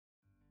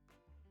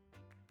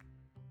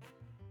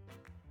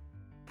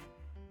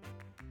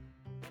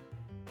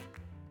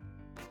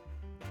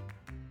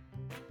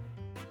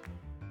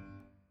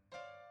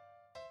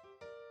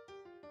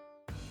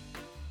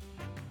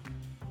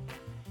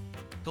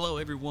Hello,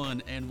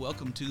 everyone, and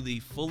welcome to the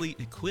Fully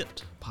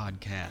Equipped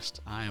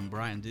podcast. I am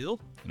Brian Dill.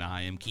 And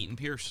I am Keaton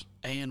Pierce.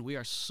 And we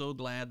are so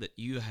glad that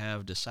you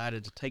have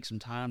decided to take some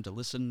time to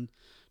listen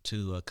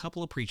to a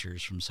couple of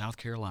preachers from South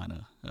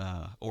Carolina,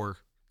 or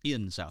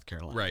in South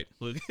Carolina. Right.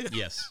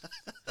 Yes.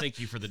 Thank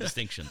you for the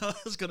distinction. I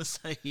was going to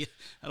say,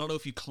 I don't know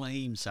if you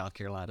claim South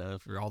Carolina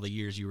for all the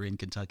years you were in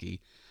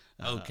Kentucky.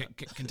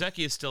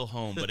 Kentucky is still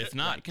home, but if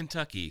not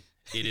Kentucky,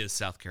 it is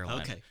South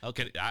Carolina.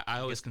 Okay. I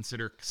always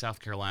consider South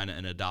Carolina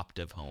an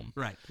adoptive home.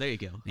 Right. There you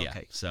go. Yeah.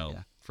 Okay. So,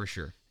 Yeah. for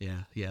sure.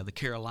 Yeah. The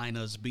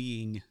Carolinas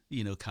being,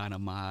 kind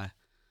of my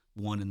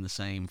one and the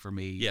same for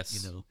me.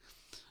 Yes.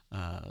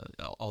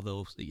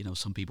 Although,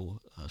 some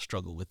people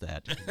struggle with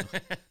that.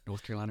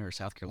 North Carolina or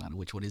South Carolina,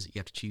 which one is it? You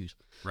have to choose.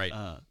 Right.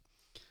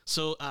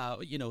 So,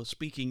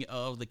 speaking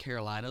of the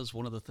Carolinas,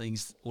 one of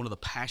the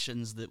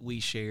passions that we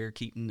share,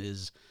 Keaton,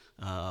 is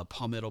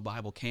Palmetto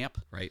Bible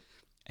Camp. Right.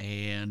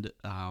 And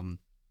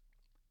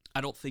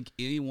I don't think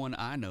anyone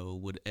I know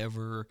would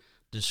ever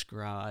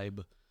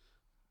describe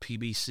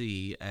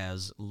PBC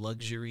as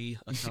luxury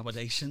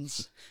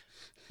accommodations.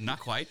 Not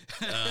quite.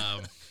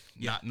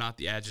 Not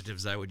the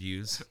adjectives I would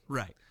use.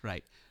 Right.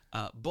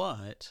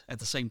 But at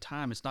the same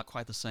time, it's not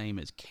quite the same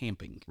as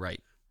camping.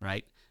 Right.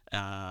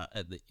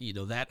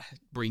 That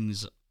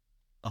brings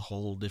a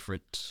whole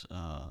different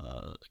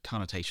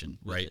connotation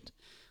with Right. it.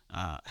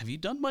 Have you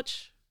done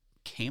much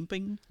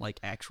camping, like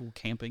actual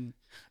camping?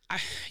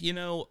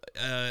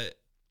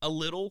 A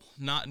little,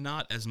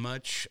 not as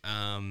much.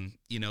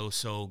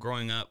 So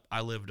growing up, I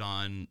lived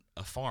on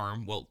a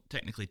farm. Well,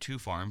 technically two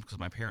farms because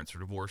my parents were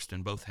divorced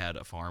and both had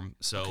a farm.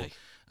 So, Okay.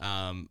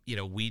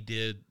 We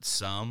did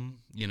some.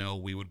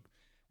 We would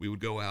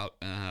go out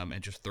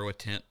and just throw a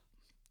tent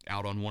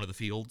out on one of the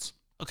fields.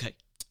 Okay.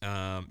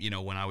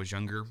 When I was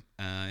younger,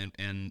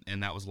 and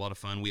that was a lot of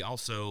fun. We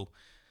also,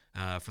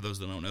 for those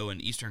that don't know,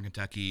 in Eastern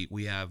Kentucky,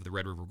 we have the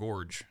Red River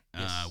Gorge,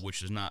 Yes.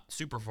 which is not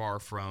super far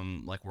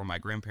from like where my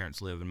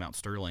grandparents live in Mount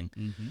Sterling.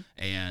 Mm-hmm.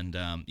 And,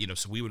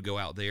 so we would go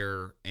out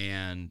there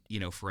and,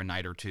 for a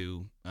night or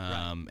two,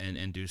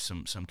 and do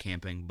some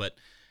camping. But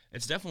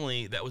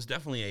that was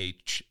definitely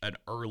an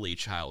early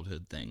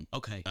childhood thing.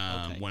 Okay.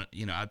 When,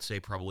 I'd say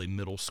probably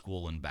middle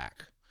school and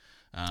back.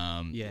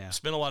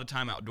 Spent a lot of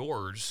time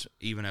outdoors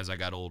even as I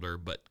got older,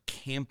 but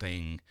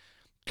camping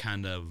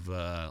kind of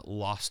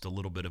lost a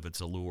little bit of its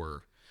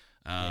allure.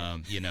 Now,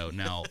 as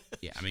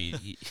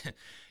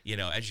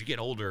you get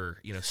older,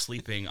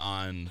 sleeping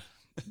on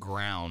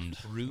ground,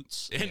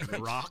 Roots and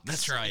rocks.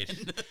 That's right.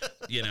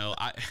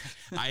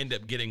 I end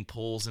up getting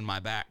pulls in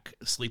my back,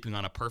 sleeping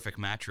on a perfect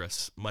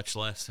mattress, much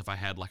less if I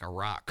had like a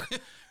rock,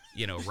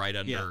 right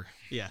under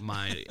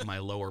my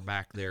lower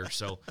back there.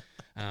 So,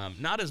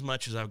 not as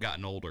much as I've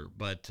gotten older,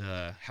 but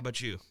how about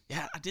you?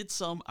 Yeah, I did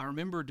some. I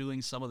remember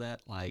doing some of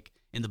that, like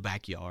in the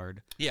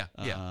backyard. Yeah.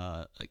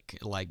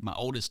 Like my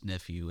oldest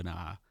nephew and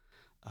I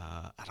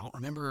don't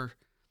remember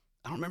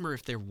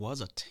if there was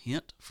a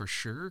tent for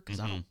sure because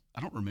I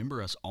don't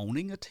remember us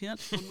owning a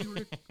tent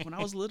when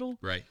I was little.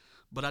 Right.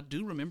 But I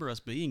do remember us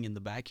being in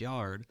the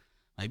backyard,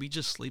 maybe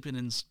just sleeping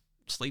in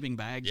sleeping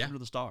bags under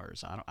the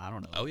stars. I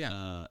don't know. Oh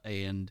yeah.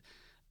 And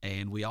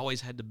we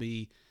always had to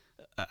be.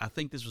 I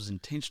think this was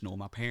intentional.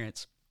 My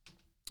parents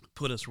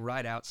put us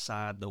right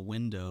outside the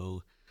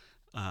window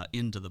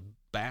into the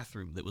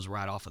bathroom that was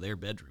right off of their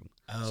bedroom.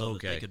 Oh, so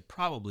okay. that they could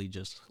probably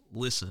just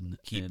listen.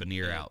 Keep an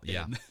ear out,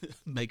 yeah. And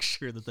make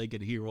sure that they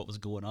could hear what was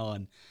going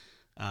on.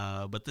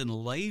 But then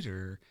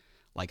later,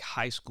 like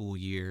high school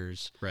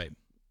years, Right.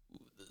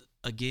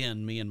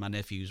 again, me and my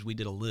nephews, we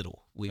did a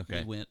little. We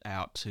went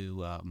out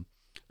to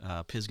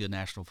Pisgah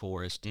National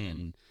Forest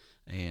and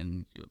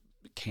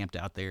camped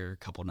out there a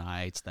couple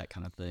nights, that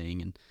kind of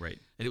thing. And Right.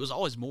 And it was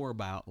always more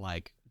about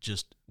like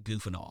just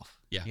goofing off.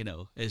 Yeah.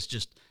 It's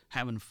just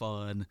having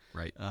fun.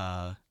 Right.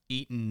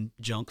 Eating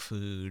junk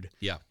food.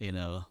 Yeah.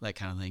 That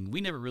kind of thing.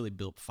 We never really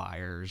built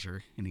fires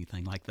or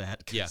anything like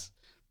that. 'Cause Yeah.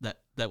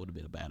 That would have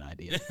been a bad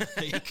idea. I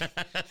think.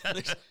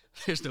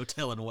 There's no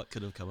telling what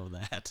could have come of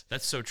that.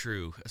 That's so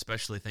true,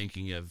 especially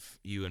thinking of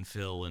you and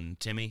Phil and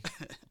Timmy.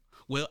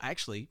 Well,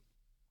 actually,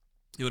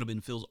 it would have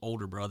been Phil's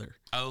older brother.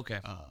 Oh, okay.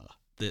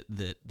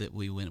 That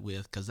we went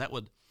with, because that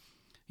would,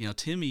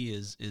 Timmy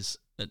is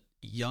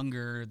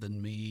younger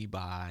than me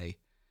by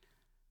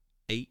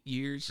 8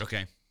 years.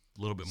 Okay.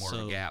 A little bit more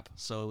of a gap.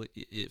 So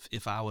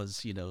if I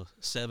was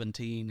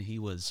 17, he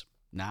was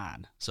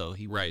 9, so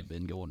he would have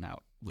been going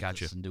out with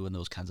us and doing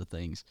those kinds of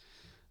things.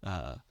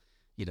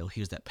 He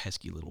was that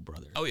pesky little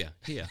brother. Oh yeah.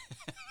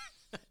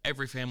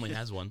 Every family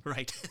has one.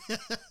 Right.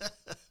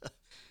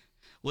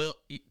 Well,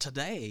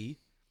 today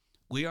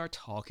we are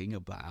talking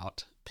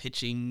about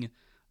pitching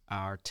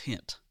our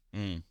tent,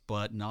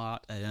 but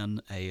not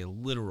in a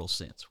literal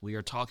sense. We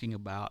are talking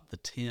about the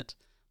tent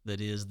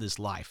that is this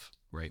life.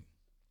 Right.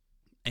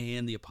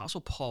 And the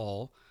Apostle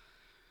Paul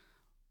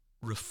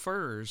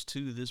refers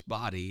to this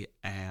body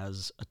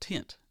as a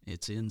tent.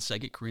 It's in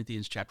 2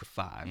 Corinthians chapter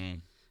 5.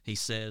 He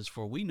says,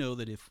 "For we know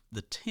that if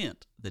the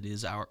tent that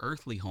is our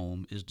earthly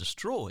home is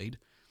destroyed,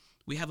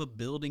 We have a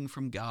building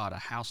from God, a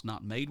house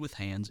not made with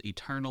hands,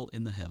 eternal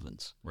in the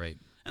heavens. Right.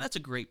 And that's a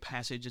great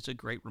passage. It's a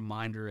great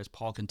reminder as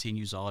Paul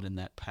continues on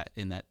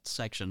in that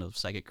section of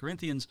 2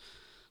 Corinthians,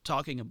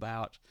 talking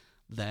about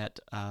that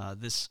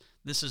this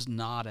is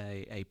not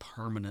a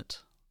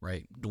permanent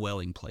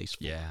dwelling place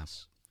for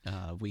us.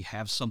 We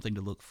have something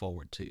to look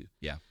forward to.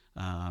 Yeah.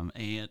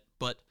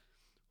 But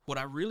what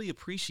I really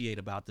appreciate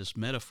about this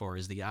metaphor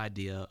is the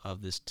idea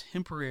of this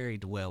temporary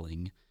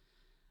dwelling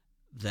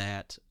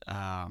that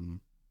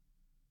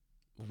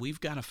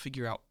we've got to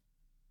figure out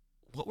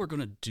what we're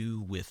going to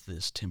do with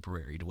this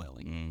temporary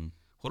dwelling.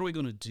 What are we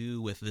going to do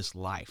with this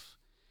life?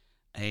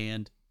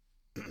 And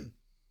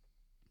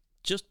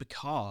just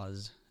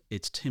because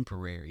it's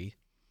temporary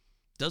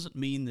doesn't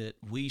mean that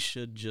we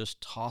should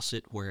just toss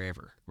it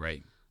wherever.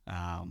 Right.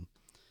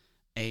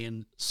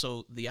 And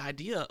so the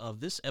idea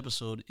of this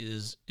episode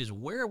is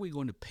where are we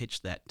going to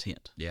pitch that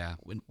tent? Yeah.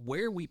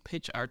 Where we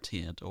pitch our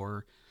tent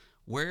or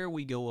where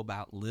we go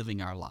about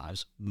living our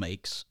lives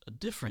makes a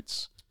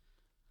difference.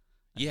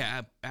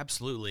 Yeah,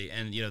 absolutely.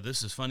 And,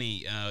 this is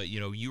funny.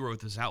 You wrote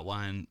this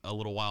outline a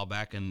little while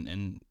back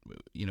and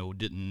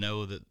didn't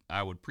know that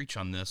I would preach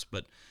on this.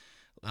 But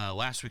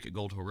last week at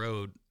Gold Hill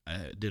Road,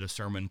 I did a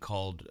sermon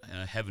called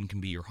Heaven Can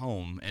Be Your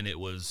Home. And it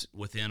was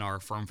within our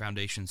Firm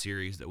Foundation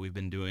series that we've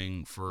been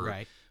doing for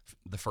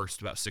the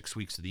first about 6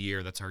 weeks of the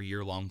year. That's our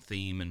year-long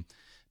theme. And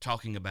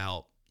talking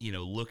about,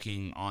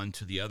 looking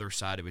onto the other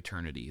side of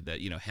eternity, that,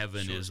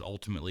 heaven is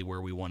ultimately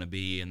where we want to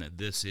be, and that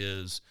this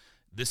is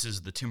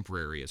the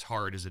temporary, as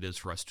hard as it is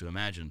for us to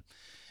imagine.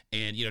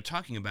 And,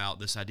 talking about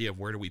this idea of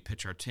where do we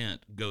pitch our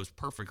tent goes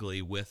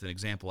perfectly with an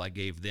example I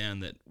gave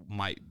then that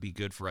might be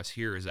good for us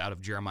here, is out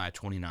of Jeremiah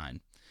 29.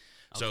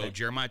 Okay. So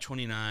Jeremiah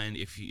 29,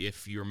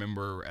 if you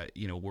remember,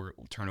 we'll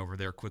turn over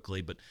there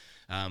quickly, but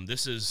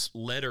this is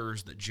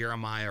letters that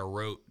Jeremiah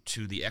wrote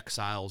to the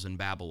exiles in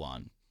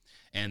Babylon.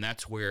 And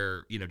that's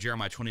where,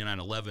 Jeremiah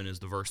 29:11 is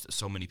the verse that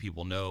so many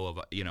people know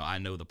of, I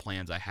know the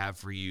plans I have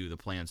for you, the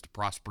plans to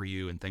prosper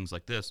you, and things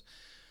like this.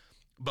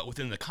 But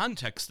within the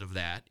context of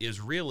that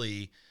is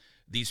really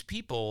these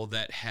people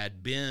that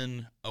had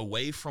been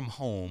away from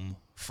home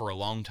for a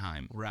long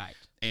time. Right.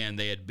 And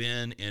they had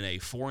been in a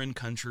foreign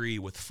country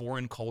with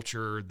foreign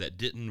culture that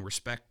didn't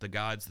respect the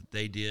gods that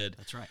they did.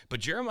 That's right. But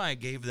Jeremiah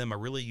gave them a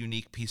really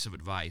unique piece of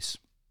advice,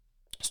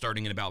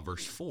 starting in about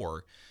verse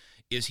 4,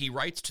 is he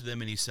writes to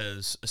them and he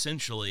says,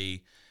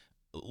 essentially,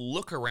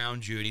 look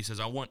around you, and he says,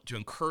 I want to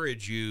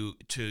encourage you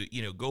to,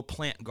 go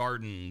plant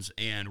gardens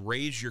and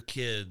raise your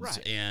kids.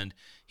 Right. And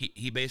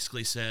he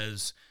basically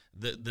says,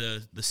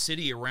 the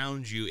city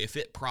around you, if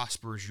it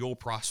prospers, you'll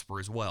prosper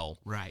as well.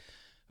 Right.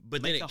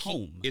 But Make then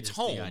it's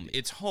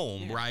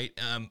home, yeah. Right?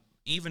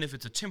 Even if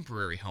it's a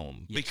temporary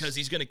home, because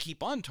he's going to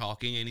keep on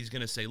talking and he's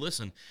going to say,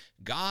 listen,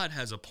 God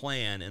has a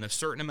plan in a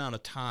certain amount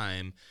of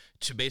time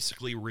to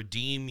basically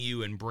redeem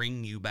you and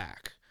bring you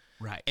back.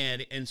 Right.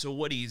 And so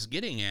what he's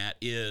getting at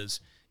is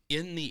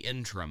in the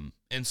interim.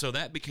 And so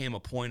that became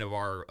a point of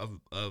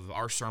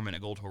our sermon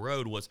at Gold Hill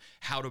Road, was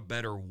how to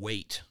better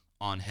wait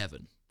on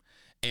heaven.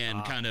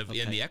 And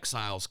in the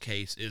exile's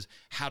case is,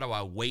 how do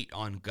I wait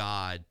on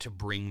God to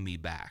bring me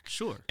back?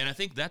 Sure. And I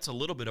think that's a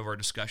little bit of our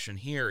discussion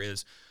here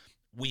is,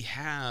 we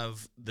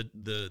have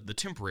the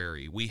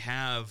temporary, we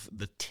have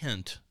the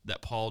tent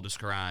that Paul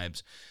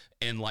describes,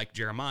 and like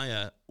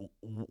Jeremiah,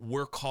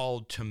 we're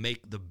called to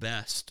make the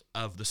best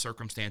of the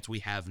circumstance we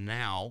have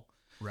now.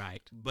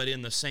 Right. But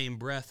in the same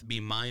breath,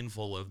 be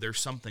mindful of there's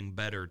something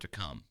better to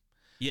come.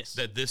 Yes.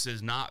 That this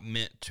is not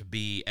meant to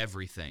be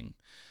everything.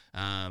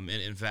 And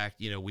in fact,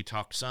 we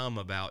talked some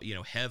about,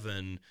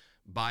 heaven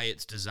by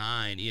its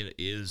design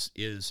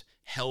is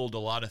held a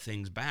lot of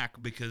things back,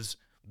 because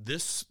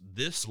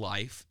this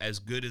life, as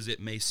good as it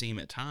may seem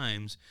at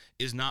times,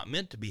 is not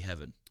meant to be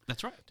heaven.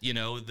 That's right.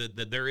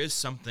 That there is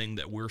something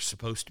that we're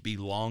supposed to be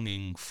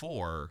longing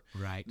for.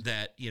 Right.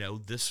 That,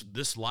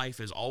 this life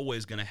is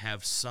always going to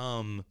have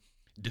some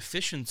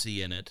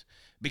deficiency in it,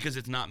 because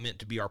it's not meant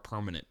to be our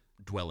permanent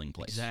dwelling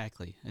place.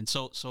 Exactly. And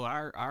so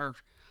our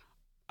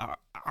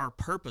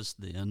purpose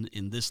then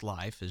in this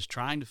life is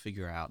trying to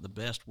figure out the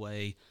best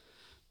way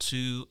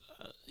to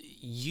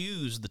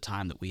use the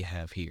time that we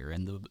have here,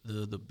 and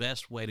the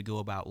best way to go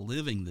about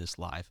living this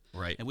life.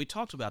 Right. And we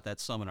talked about that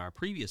some in our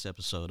previous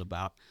episode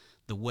about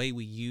the way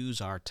we use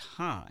our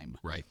time.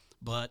 Right.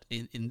 But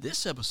in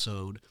this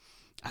episode,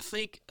 I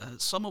think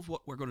some of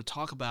what we're going to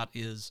talk about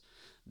is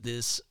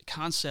this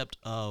concept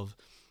of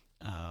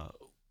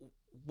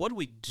what do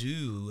we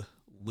do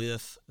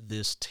with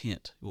this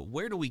tent?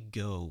 Where do we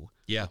go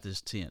with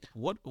this tent?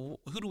 Who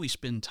do we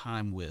spend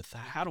time with?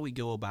 How do we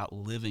go about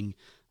living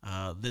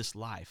this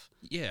life?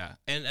 Yeah,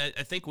 and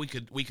I think we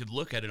could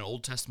look at an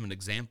Old Testament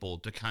example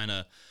to kind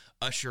of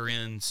usher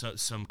in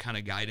some kind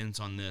of guidance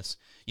on this.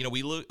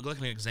 We look at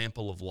an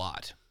example of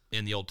Lot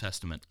in the Old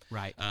Testament.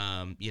 Right.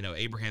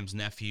 Abraham's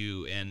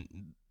nephew,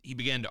 and he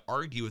began to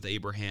argue with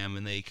Abraham,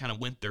 and they kind of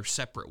went their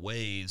separate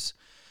ways.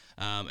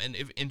 And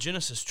in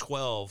Genesis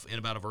 12, in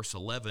about verse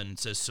 11, it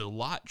says, so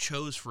Lot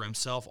chose for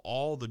himself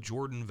all the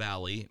Jordan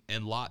Valley,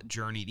 and Lot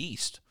journeyed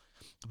east.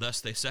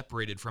 Thus they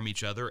separated from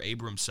each other.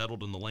 Abram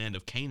settled in the land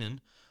of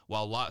Canaan,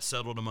 while Lot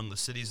settled among the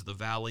cities of the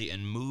valley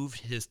and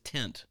moved his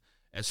tent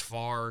as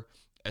far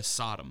as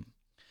Sodom.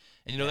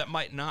 And, that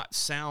might not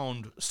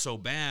sound so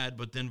bad,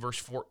 but then verse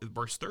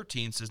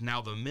 13 says,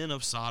 now the men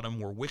of Sodom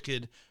were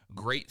wicked,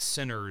 great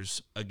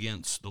sinners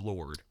against the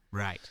Lord.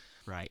 Right.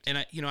 And,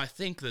 I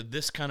think that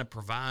this kind of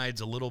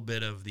provides a little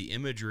bit of the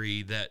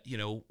imagery that,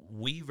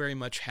 we very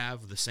much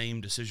have the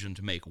same decision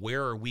to make.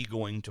 Where are we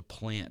going to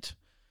plant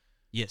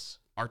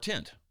our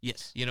tent?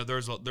 Yes.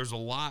 There's a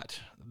lot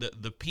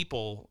that the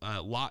people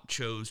Lot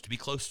chose to be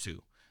close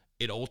to.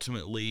 It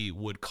ultimately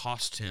would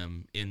cost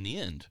him in the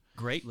end.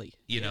 Greatly.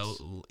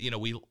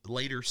 We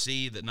later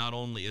see that not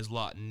only is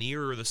Lot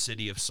nearer the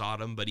city of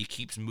Sodom, but he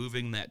keeps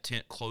moving that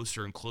tent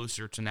closer and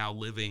closer to now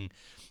living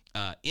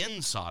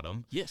in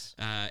Sodom. Yes.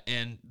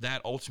 And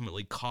that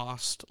ultimately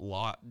cost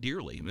Lot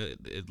dearly.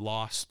 It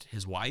lost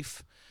his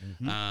wife.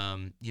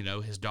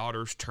 Mm-hmm. His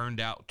daughters turned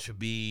out to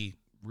be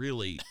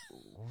really,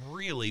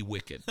 really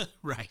wicked.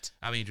 Right.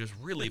 I mean, just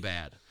really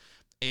bad.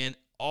 And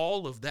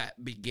all of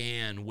that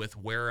began with,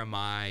 where am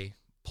I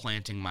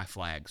planting my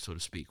flag, so to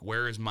speak?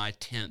 Where is my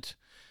tent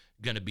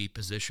going to be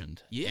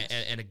positioned? Yes.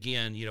 And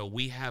again,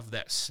 we have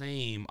that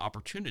same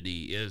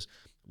opportunity, is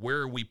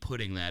where are we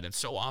putting that? And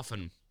so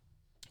often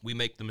we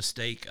make the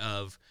mistake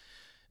of,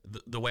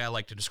 the way I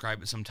like to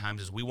describe it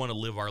sometimes is, we want to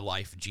live our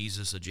life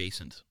Jesus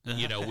adjacent.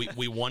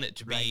 We want it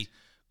to be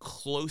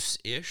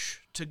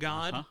close-ish to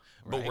God,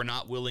 but we're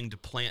not willing to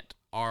plant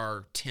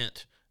our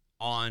tent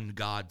on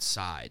God's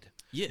side.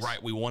 Yes.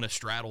 Right? We want to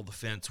straddle the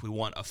fence. We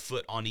want a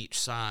foot on each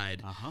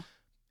side.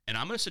 And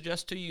I'm going to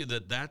suggest to you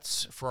that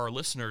that's, for our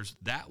listeners,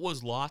 that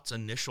was Lot's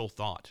initial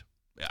thought.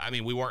 I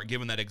mean, we weren't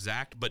given that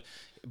exact, but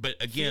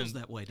again, it feels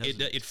that way,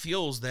 doesn't it? It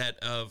feels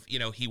that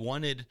he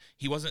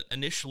wasn't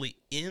initially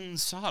in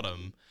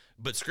Sodom,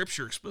 but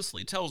Scripture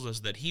explicitly tells us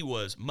that he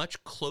was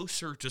much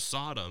closer to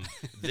Sodom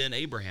than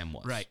Abraham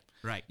was.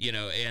 Right.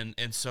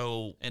 And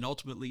so, and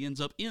ultimately ends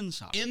up in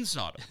Sodom. In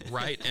Sodom,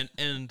 right?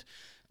 and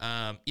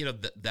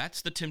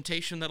that's the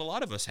temptation that a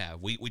lot of us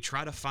have. We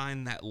try to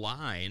find that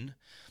line,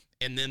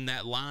 and then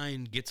that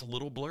line gets a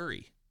little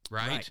blurry,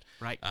 right?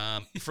 Right.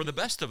 For the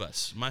best of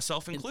us,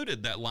 myself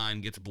included, that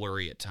line gets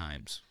blurry at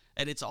times.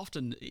 And it's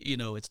often,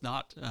 it's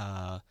not,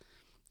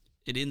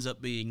 it ends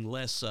up being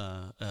less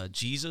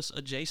Jesus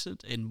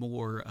adjacent and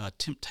more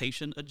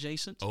temptation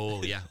adjacent.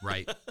 Oh, yeah,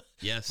 right.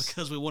 Yes.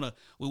 Because we want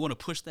to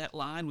push that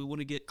line. We want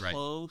to get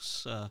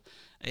close.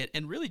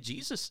 And really,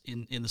 Jesus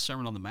in the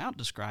Sermon on the Mount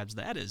describes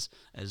that as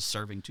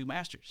serving two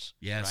masters.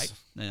 Yes.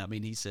 Right? I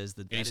mean, he says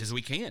that he says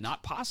we can't.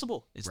 Not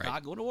possible. It's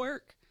not going to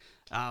work.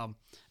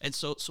 And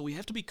so we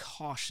have to be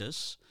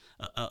cautious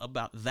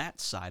about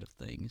that side of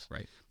things.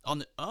 Right. On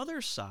the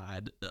other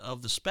side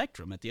of the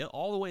spectrum,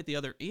 all the way at the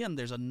other end,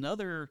 there's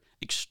another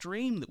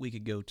extreme that we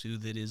could go to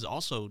that is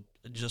also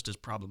just as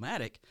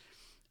problematic.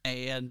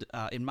 And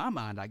in my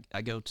mind,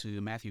 I go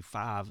to Matthew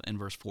 5 and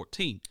verse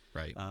 14.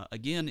 Right.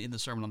 Again, in the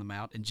Sermon on the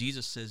Mount, and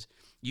Jesus says,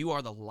 "You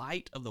are the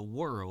light of the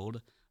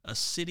world. A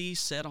city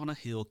set on a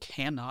hill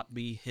cannot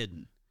be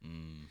hidden."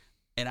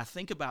 And I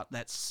think about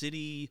that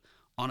city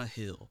on a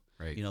hill.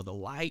 Right. The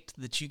light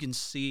that you can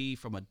see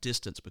from a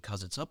distance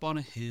because it's up on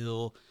a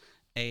hill,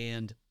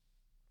 and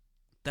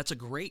that's a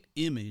great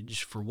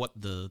image for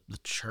what the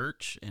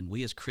church and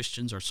we as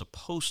Christians are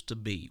supposed to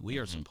be. We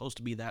are supposed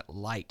to be that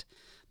light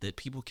that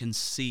people can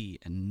see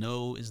and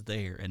know is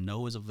there and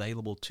know is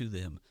available to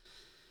them.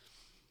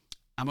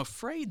 I'm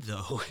afraid,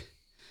 though,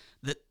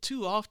 that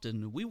too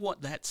often we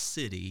want that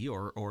city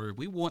or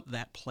we want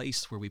that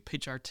place where we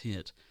pitch our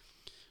tent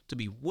to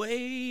be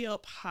way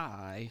up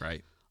high,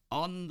 right,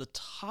 on the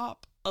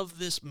top of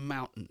this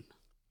mountain.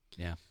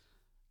 Yeah.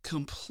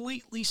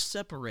 Completely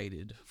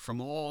separated from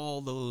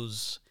all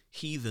those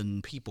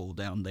heathen people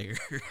down there.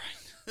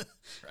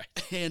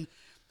 Right.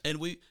 And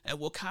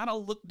we'll kind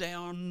of look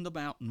down the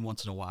mountain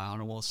once in a while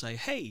and we'll say,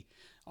 "Hey,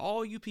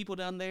 all you people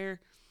down there,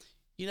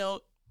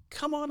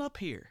 come on up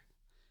here.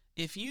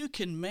 If you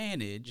can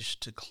manage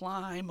to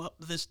climb up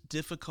this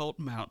difficult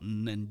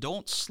mountain and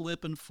don't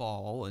slip and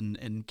fall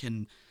and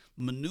can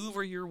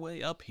maneuver your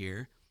way up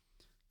here,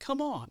 come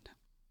on."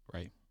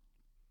 Right.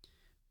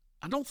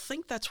 I don't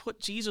think that's what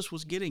Jesus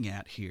was getting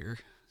at here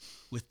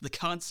with the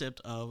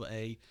concept of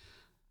a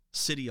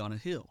city on a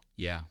hill.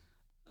 Yeah.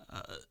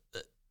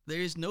 There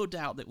is no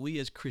doubt that we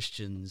as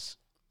Christians,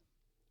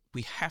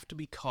 we have to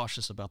be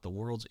cautious about the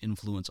world's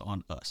influence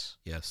on us.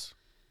 Yes.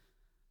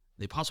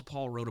 The Apostle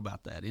Paul wrote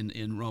about that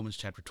in Romans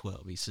chapter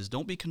 12. He says,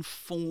 "Don't be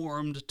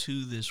conformed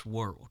to this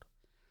world."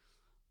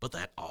 But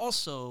that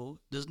also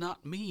does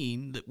not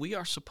mean that we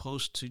are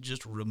supposed to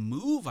just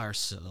remove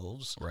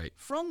ourselves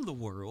from the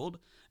world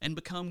and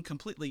become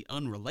completely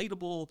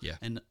unrelatable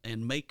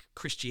and make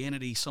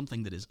Christianity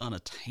something that is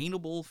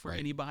unattainable for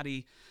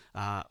anybody,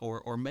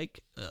 or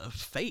make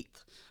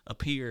faith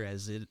appear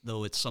as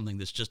though it's something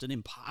that's just an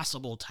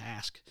impossible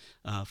task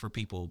for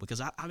people.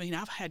 Because,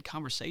 I've had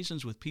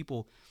conversations with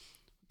people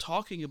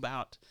talking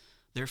about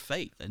their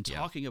faith and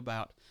talking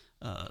about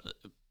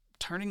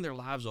turning their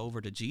lives over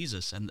to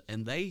Jesus,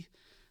 and they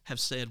have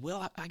said,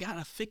 well, I got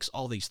to fix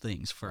all these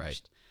things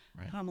first.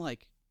 Right. And I'm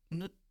like,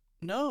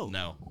 no,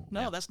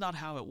 that's not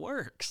how it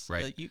works.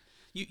 Right.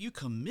 You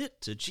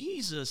commit to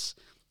Jesus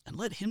and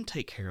let him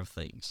take care of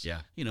things.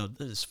 Yeah.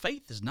 This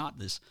faith is not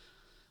this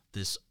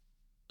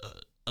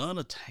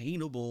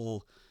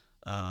unattainable,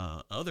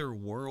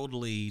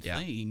 otherworldly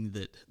thing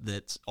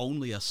that's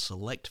only a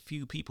select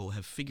few people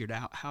have figured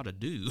out how to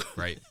do.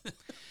 Right.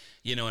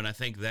 And I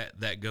think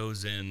that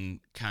goes in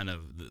kind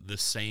of the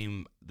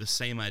same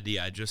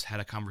idea. I just had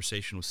a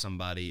conversation with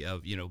somebody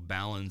of,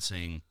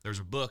 balancing. There's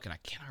a book, and I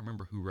cannot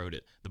remember who wrote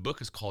it. The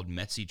book is called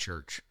Messy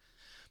Church.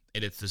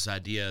 And it's this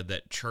idea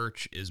that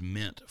church is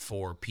meant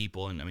for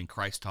people. And I mean,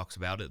 Christ talks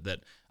about it,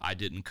 that I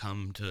didn't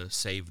come to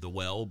save the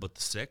well, but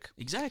the sick.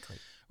 Exactly.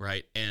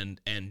 Right.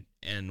 And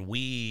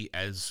we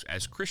as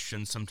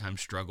Christians sometimes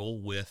struggle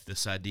with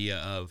this idea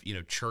of,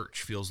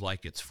 church feels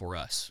like it's for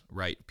us,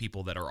 right?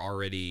 People that are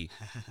already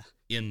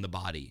in the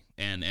body,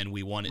 and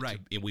we want it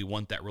to, we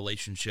want that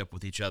relationship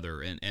with each other.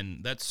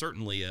 And that's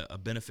certainly a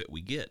benefit we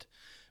get.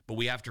 But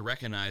we have to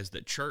recognize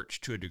that church,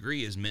 to a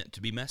degree, is meant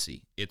to be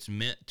messy. It's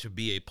meant to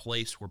be a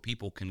place where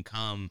people can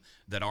come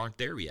that aren't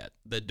there yet,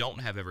 that don't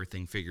have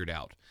everything figured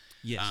out.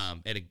 Yes.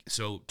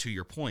 So to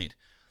your point,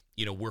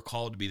 we're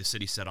called to be the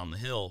city set on the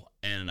hill.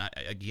 And I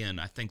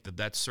think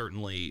that's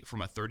certainly,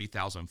 from a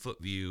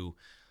 30,000-foot view,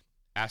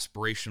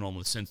 aspirational in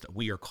the sense that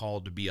we are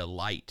called to be a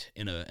light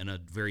in a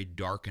very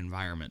dark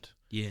environment.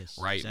 Yes.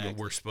 Right. Exactly.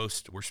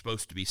 We're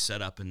supposed to be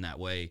set up in that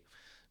way.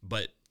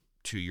 But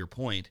to your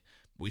point,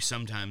 we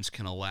sometimes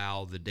can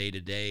allow the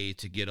day-to-day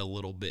to get a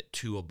little bit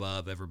too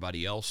above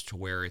everybody else, to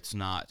where it's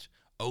not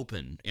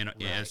open, and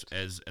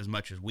as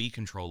much as we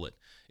control it,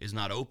 is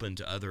not open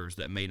to others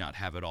that may not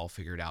have it all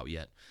figured out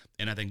yet.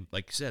 And I think,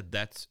 like you said,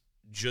 that's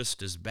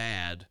just as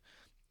bad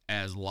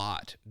as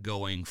Lot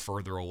going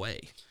further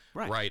away.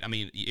 Right. I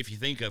mean, if you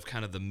think of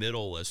kind of the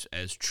middle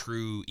as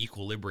true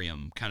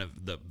equilibrium, kind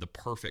of the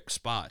perfect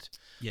spot.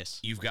 Yes.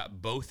 You've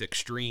got both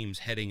extremes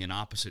heading in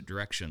opposite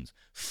directions,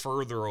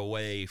 further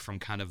away from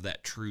kind of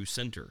that true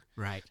center.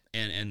 Right.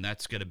 And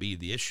that's going to be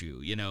the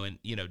issue, And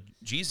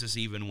Jesus,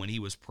 even when he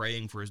was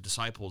praying for his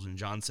disciples in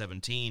John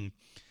 17,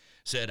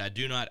 said, I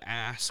do not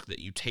ask that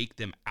you take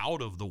them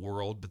out of the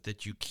world, but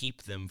that you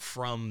keep them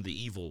from the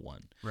evil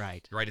one.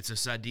 Right. Right. It's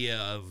this idea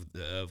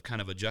of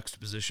kind of a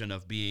juxtaposition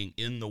of being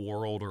in the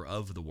world or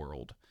of the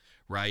world.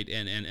 Right.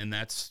 And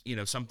that's,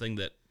 something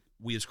that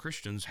we as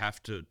Christians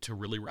have to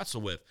really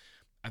wrestle with.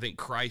 I think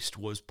Christ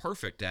was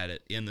perfect at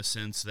it, in the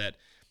sense that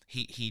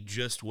he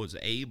just was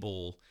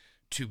able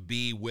to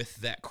be with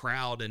that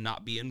crowd and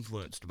not be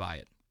influenced by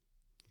it.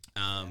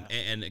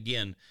 And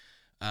again,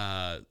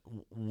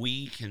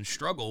 we can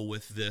struggle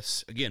with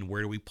this. Again,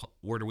 where do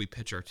we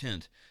pitch our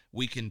tent?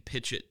 We can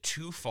pitch it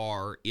too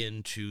far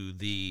into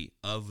the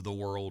of the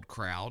world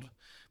crowd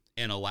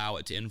and allow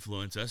it to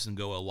influence us and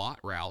go a Lot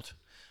route.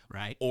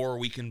 Right. Or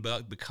we can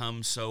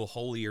become so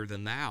holier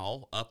than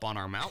thou up on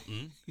our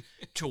mountain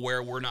to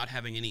where we're not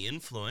having any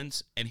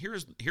influence. And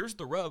here's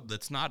the rub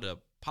that's not a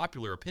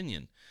popular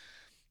opinion.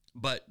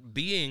 But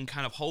being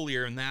kind of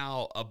holier than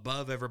thou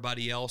above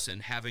everybody else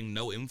and having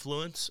no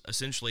influence,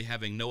 essentially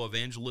having no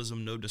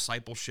evangelism, no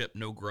discipleship,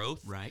 no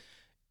growth, right,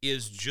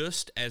 is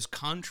just as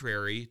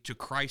contrary to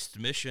Christ's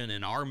mission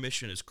and our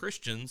mission as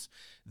Christians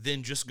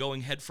than just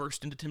going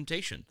headfirst into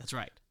temptation. That's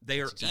right.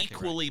 They are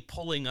equally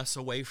pulling us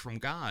away from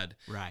God.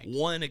 Right.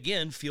 One,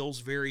 again,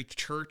 feels very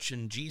church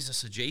and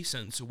Jesus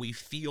adjacent, so we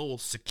feel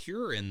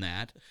secure in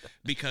that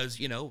because,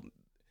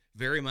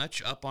 very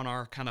much up on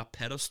our kind of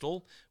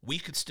pedestal, we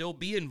could still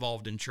be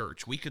involved in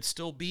church. We could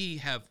still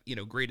have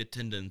great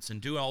attendance and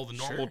do all the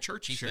normal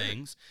churchy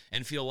things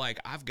and feel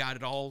like I've got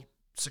it all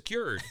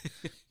secured.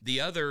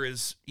 The other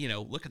is,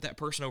 look at that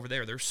person over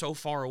there. They're so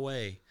far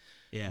away.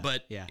 Yeah.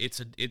 But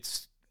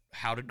it's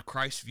how did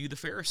Christ view the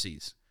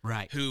Pharisees?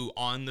 Right. Who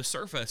on the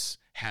surface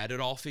had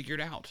it all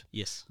figured out.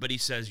 Yes. But he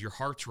says, your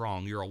heart's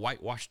wrong. You're a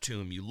whitewashed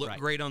tomb. You look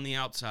great on the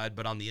outside,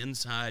 but on the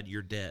inside,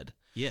 you're dead.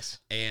 Yes.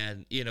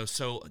 And,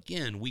 so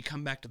again, we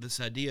come back to this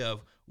idea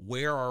of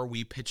where are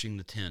we pitching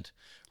the tent,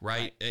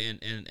 right?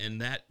 And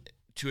that,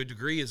 to a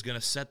degree, is going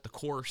to set the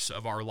course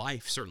of our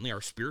life, certainly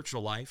our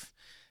spiritual life,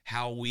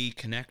 how we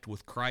connect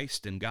with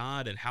Christ and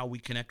God and how we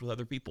connect with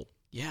other people.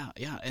 Yeah.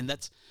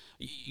 And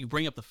you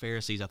bring up the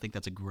Pharisees. I think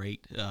that's a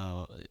great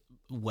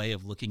way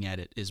of looking at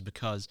it, is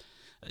because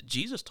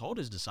Jesus told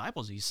his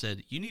disciples, he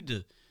said, you need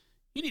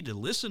to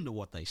listen to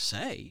what they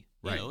say.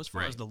 As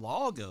far as the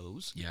law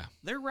goes,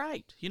 they're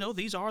right.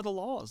 These are the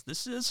laws.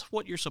 This is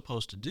what you're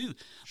supposed to do.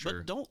 Sure.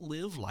 But don't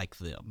live like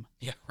them.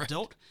 Yeah, right.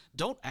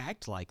 Don't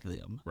act like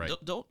them. Right.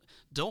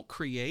 Don't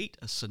create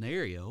a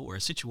scenario or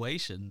a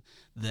situation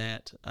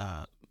that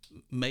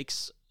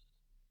makes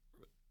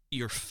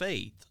your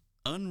faith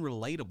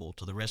unrelatable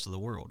to the rest of the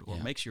world, or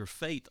makes your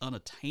faith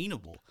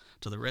unattainable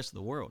to the rest of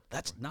the world.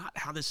 That's not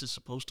how this is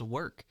supposed to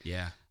work.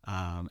 Yeah.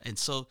 And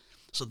so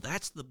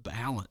that's the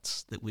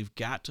balance that we've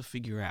got to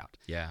figure out.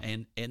 Yeah.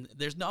 And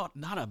there's not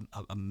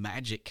a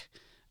magic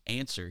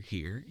answer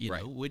here. You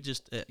know, we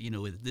just,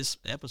 with this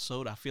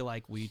episode, I feel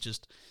like we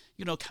just,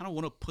 kind of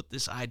want to put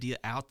this idea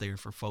out there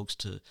for folks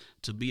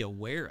to be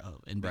aware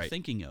of and be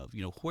thinking of,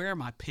 where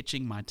am I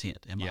pitching my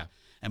tent?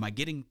 Am I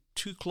getting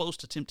too close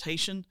to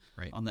temptation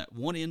on that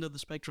one end of the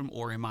spectrum,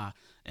 or am I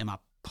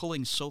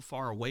pulling so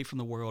far away from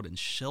the world and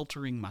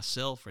sheltering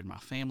myself and my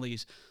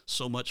families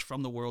so much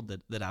from the world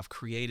that I've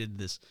created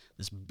this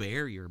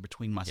barrier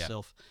between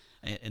myself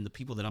and the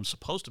people that I'm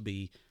supposed to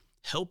be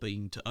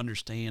helping to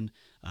understand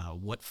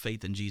what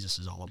faith in Jesus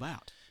is all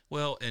about.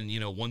 Well, and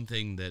one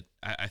thing that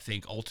I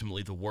think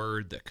ultimately the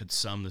word that could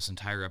sum this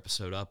entire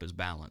episode up is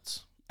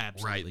balance.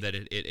 Absolutely. Right, that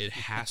it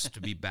has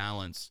to be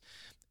balanced.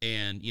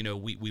 And,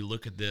 we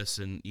look at this,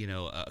 and,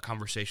 a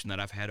conversation that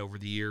I've had over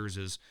the years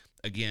is,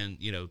 again,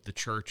 the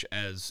church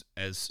as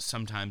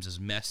sometimes as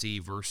messy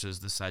versus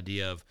this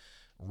idea of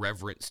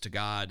reverence to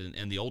God.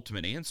 And the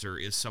ultimate answer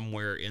is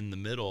somewhere in the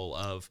middle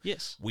of,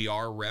 yes, we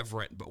are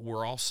reverent, but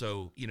we're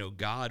also,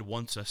 God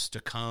wants us to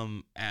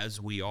come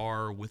as we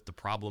are with the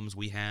problems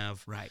we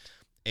have. Right.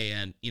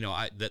 And,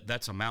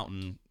 that's a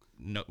mountain,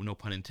 no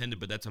pun intended,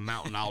 but that's a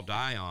mountain I'll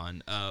die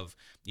on of,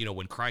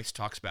 when Christ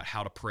talks about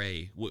how to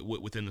pray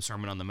within the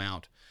Sermon on the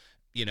Mount,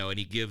 and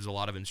he gives a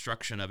lot of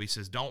instruction he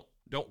says, don't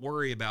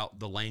worry about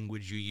the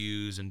language you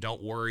use, and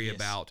don't worry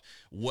about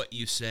what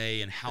you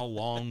say and how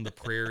long the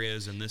prayer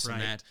is and this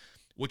and that,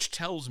 which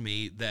tells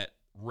me that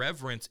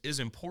reverence is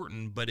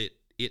important, but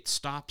it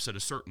stops at a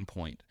certain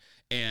point.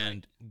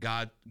 And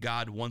God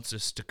wants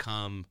us to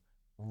come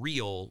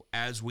real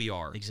as we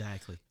are.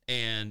 Exactly.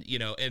 And,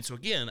 and so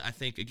again, I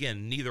think,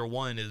 neither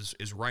one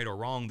is right or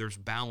wrong. There's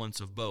balance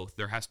of both.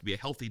 There has to be a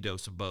healthy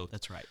dose of both.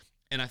 That's right.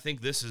 And I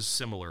think this is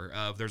similar.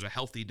 There's a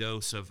healthy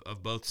dose of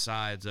both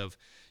sides of,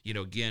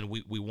 again,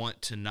 we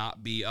want to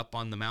not be up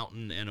on the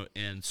mountain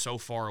and so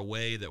far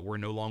away that we're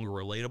no longer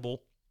relatable,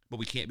 but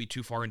we can't be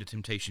too far into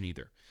temptation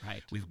either.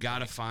 Right. We've got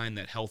to find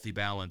that healthy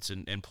balance.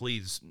 And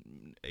please,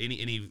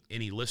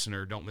 any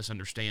listener, don't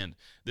misunderstand.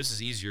 This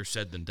is easier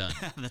said than done.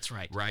 That's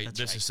right. Right.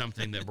 This is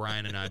something that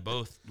Brian and I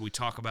we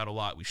talk about a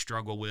lot. We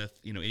struggle with,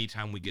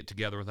 anytime we get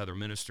together with other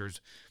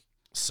ministers,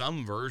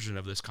 some version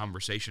of this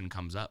conversation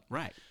comes up.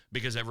 Right.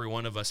 Because every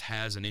one of us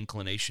has an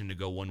inclination to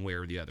go one way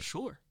or the other.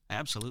 Sure.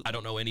 Absolutely. I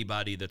don't know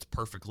anybody that's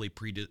perfectly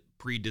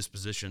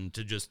predispositioned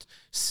to just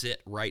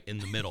sit right in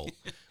the middle.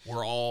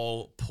 We're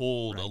all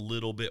pulled a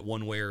little bit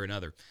one way or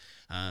another.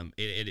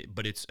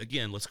 But it's,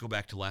 again, let's go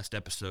back to last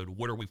episode.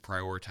 What are we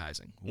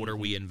prioritizing? What are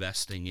we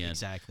investing in?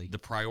 Exactly. The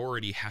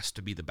priority has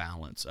to be the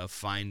balance of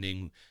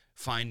finding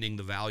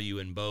the value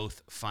in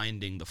both,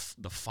 finding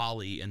the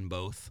folly in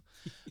both,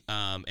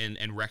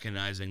 and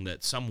recognizing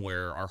that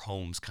somewhere our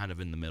home's kind of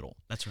in the middle.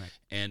 That's right.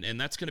 And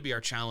that's going to be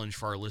our challenge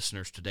for our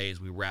listeners today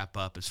as we wrap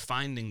up, is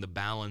finding the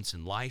balance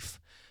in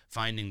life,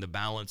 finding the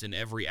balance in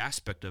every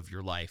aspect of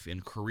your life,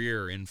 in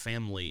career, in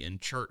family, in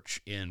church,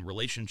 in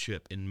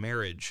relationship, in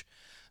marriage.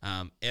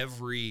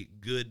 Every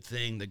good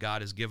thing that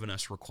God has given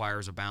us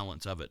requires a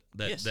balance of it.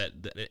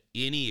 That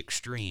any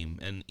extreme,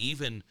 and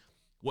even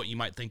what you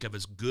might think of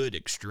as good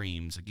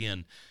extremes,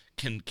 again,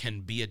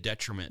 can be a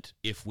detriment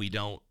if we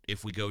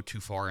go too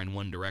far in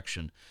one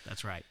direction.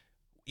 That's right.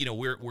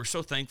 We're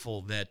so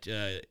thankful that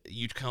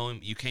you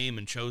came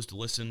and chose to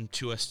listen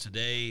to us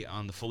today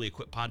on the Fully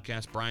Equipped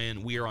podcast.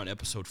 Brian, we are on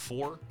episode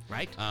 4,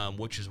 right?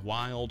 Which is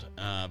wild,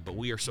 but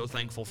we are so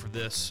thankful for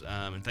this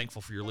and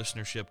thankful for your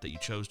listenership that you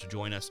chose to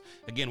join us.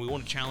 Again, we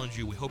want to challenge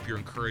you. We hope you're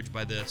encouraged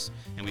by this,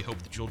 and we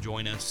hope that you'll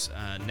join us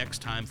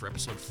next time for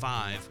episode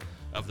 5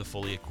 of the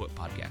Fully Equipped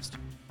podcast.